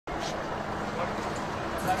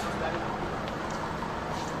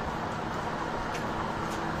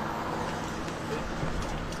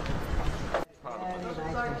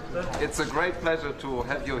It's a great pleasure to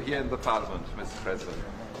have you here in the Parliament, Mr. President.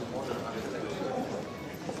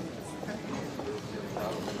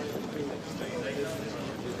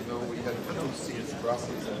 We have two seats,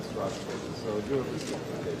 Brussels and Strasbourg, so Europe is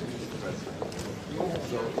complicated, Mr. President.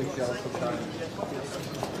 So if you have some time.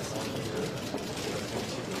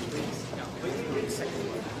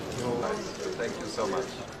 Thank you so much.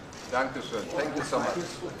 Dankeschön. Thank you so much.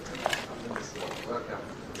 Welcome.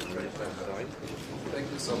 Great pleasure.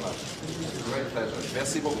 Thank you so much. Great pleasure.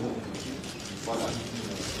 Merci beaucoup. Voilà.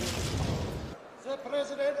 The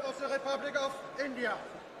President of the Republic of India.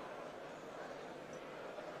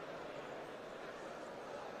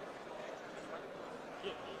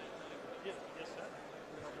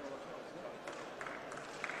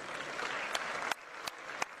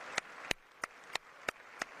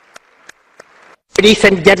 Ladies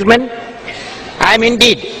and gentlemen, I am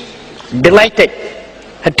indeed delighted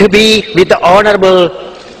to be with the honorable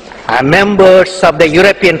members of the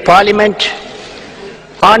European Parliament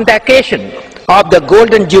on the occasion of the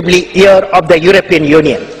Golden Jubilee year of the European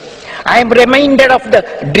Union. I am reminded of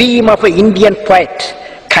the dream of an Indian poet,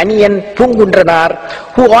 Kaniyan Pungundranar,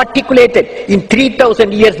 who articulated in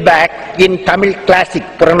 3000 years back in Tamil classic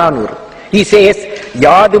Purananur. He says,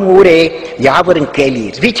 Yadum Ure Yavarum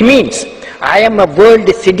Kelir, which means, I am a world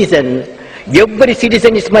citizen. Every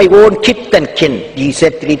citizen is my own kith and kin, he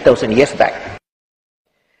said 3000 years back.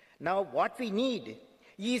 Now what we need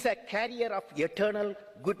is a carrier of eternal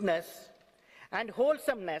goodness and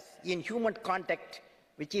wholesomeness in human contact,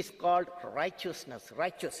 which is called righteousness.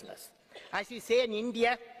 Righteousness. As we say in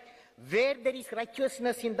India, where there is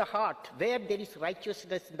righteousness in the heart, where there is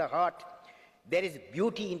righteousness in the heart, there is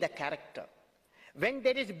beauty in the character. When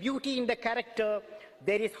there is beauty in the character,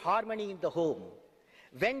 there is harmony in the home.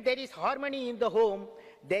 When there is harmony in the home,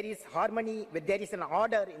 there is harmony, there is an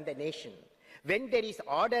order in the nation. When there is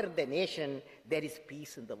order in the nation, there is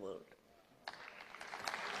peace in the world.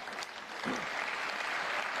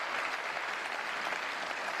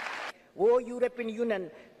 O European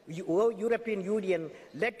Union,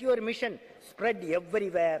 let your mission spread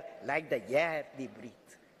everywhere like the air we breathe.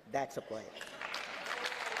 That's a poem.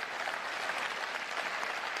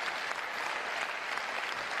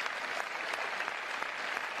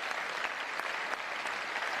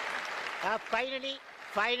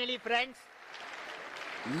 Finally, friends,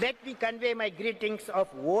 let me convey my greetings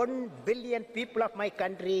of 1 billion people of my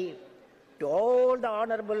country to all the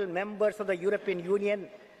honorable members of the European Union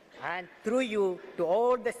and through you to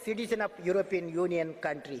all the citizens of European Union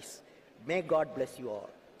countries. May God bless you all.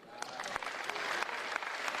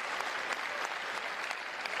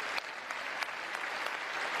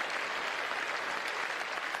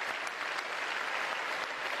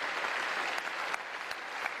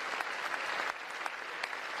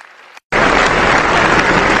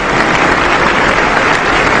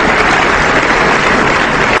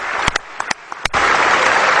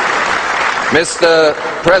 Mr.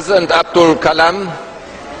 President Abdul Kalam,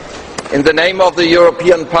 in the name of the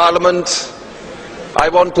European Parliament, I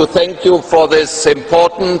want to thank you for this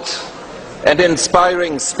important and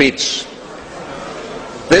inspiring speech.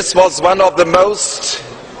 This was one of the most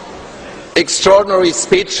extraordinary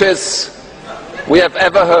speeches we have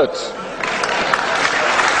ever heard.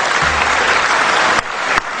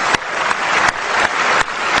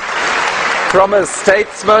 From a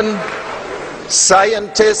statesman,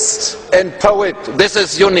 scientist and poet, this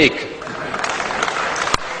is unique.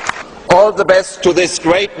 All the best to this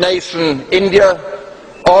great nation, India.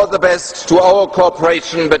 All the best to our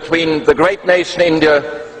cooperation between the great nation,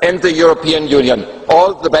 India, and the European Union.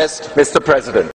 All the best, Mr. President.